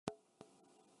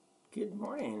Good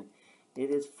morning. It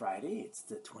is Friday. It's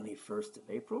the 21st of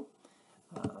April,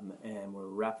 and we're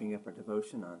wrapping up our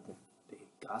devotion on the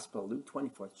Gospel of Luke,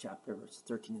 24th chapter, verses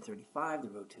 13 and 35, the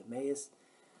road to Emmaus.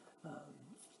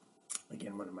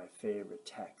 Again, one of my favorite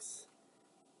texts.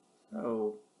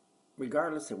 So,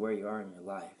 regardless of where you are in your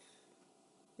life,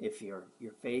 if your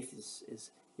faith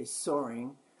is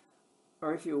soaring,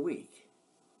 or if you're weak,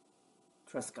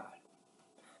 trust God.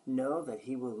 Know that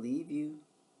He will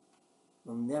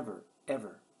never,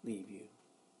 ever leave you,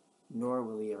 nor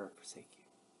will He ever forsake you.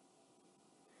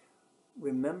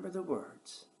 Remember the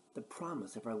words, the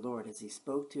promise of our Lord as He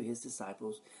spoke to His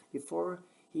disciples before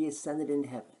He ascended into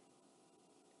heaven.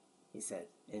 He said,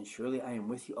 "And surely I am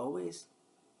with you always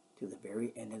to the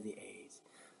very end of the age."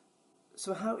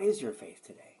 So how is your faith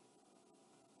today?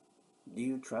 Do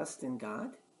you trust in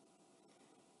God?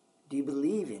 Do you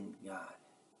believe in God?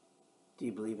 Do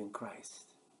you believe in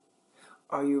Christ?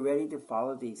 Are you ready to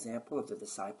follow the example of the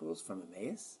disciples from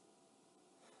Emmaus?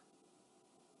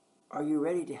 Are you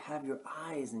ready to have your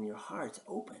eyes and your hearts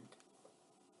opened?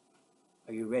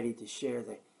 Are you ready to share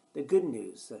the good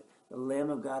news? The Lamb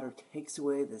of God who takes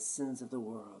away the sins of the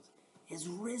world is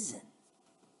risen.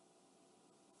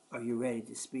 Are you ready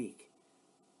to speak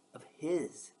of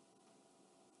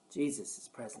Jesus'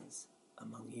 presence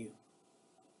among you?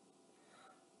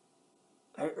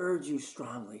 I urge you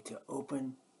strongly to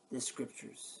open the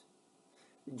Scriptures.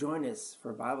 Join us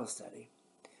for Bible study.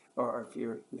 Or if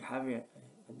you have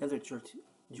another church,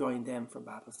 join them for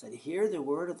Bible study. Hear the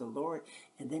word of the Lord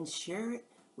and then share it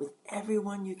with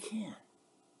everyone you can.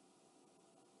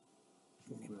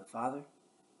 In the name of the Father,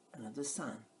 and of the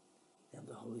Son, and of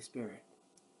the Holy Spirit.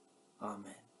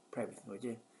 Amen. Pray with me, would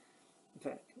you? In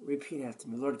fact, repeat after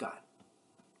me. Lord God,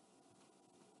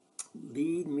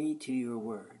 lead me to your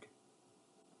word.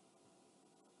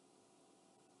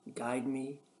 Guide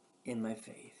me in my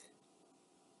faith.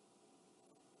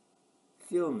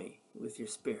 Fill me with your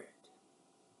Spirit,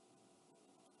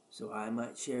 so I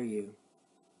might share you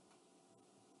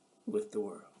with the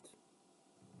world.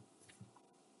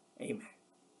 Amen.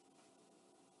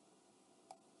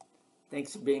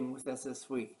 Thanks for being with us this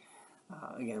week.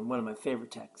 Again, one of my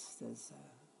favorite texts is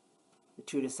the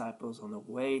two disciples on the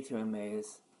way to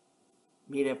Emmaus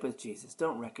meet up with Jesus,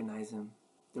 don't recognize him,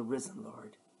 the risen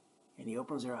Lord. And he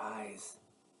opens their eyes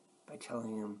by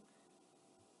telling them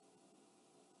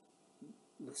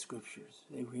the Scriptures.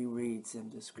 He reads them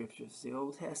the Scriptures, the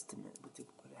Old Testament, what they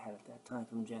had at that time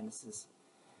from Genesis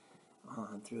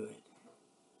on through it.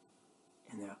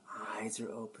 And their eyes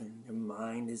are open, their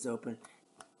mind is open,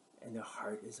 and their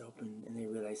heart is open, and they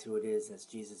realize who it is as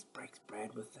Jesus breaks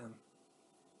bread with them,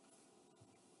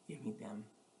 giving them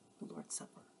the Lord's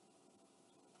Supper.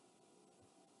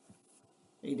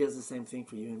 He does the same thing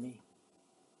for you and me.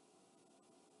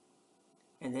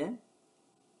 And then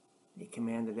he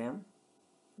commanded them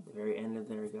at the very end of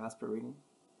their gospel reading,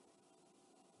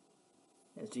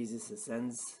 as Jesus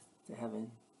ascends to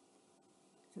heaven,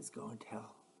 he says, "Go and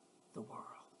tell the world."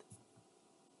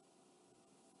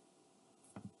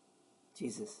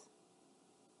 Jesus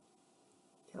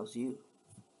tells you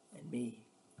and me,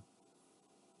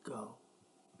 go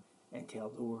and tell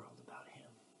the world about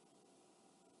him.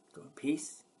 Go in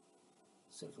peace,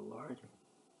 serve the Lord.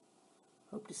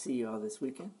 Hope to see you all this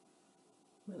weekend,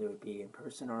 whether it be in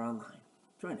person or online.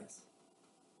 Join us.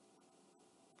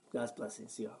 God's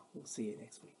blessings to you all. We'll see you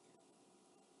next week.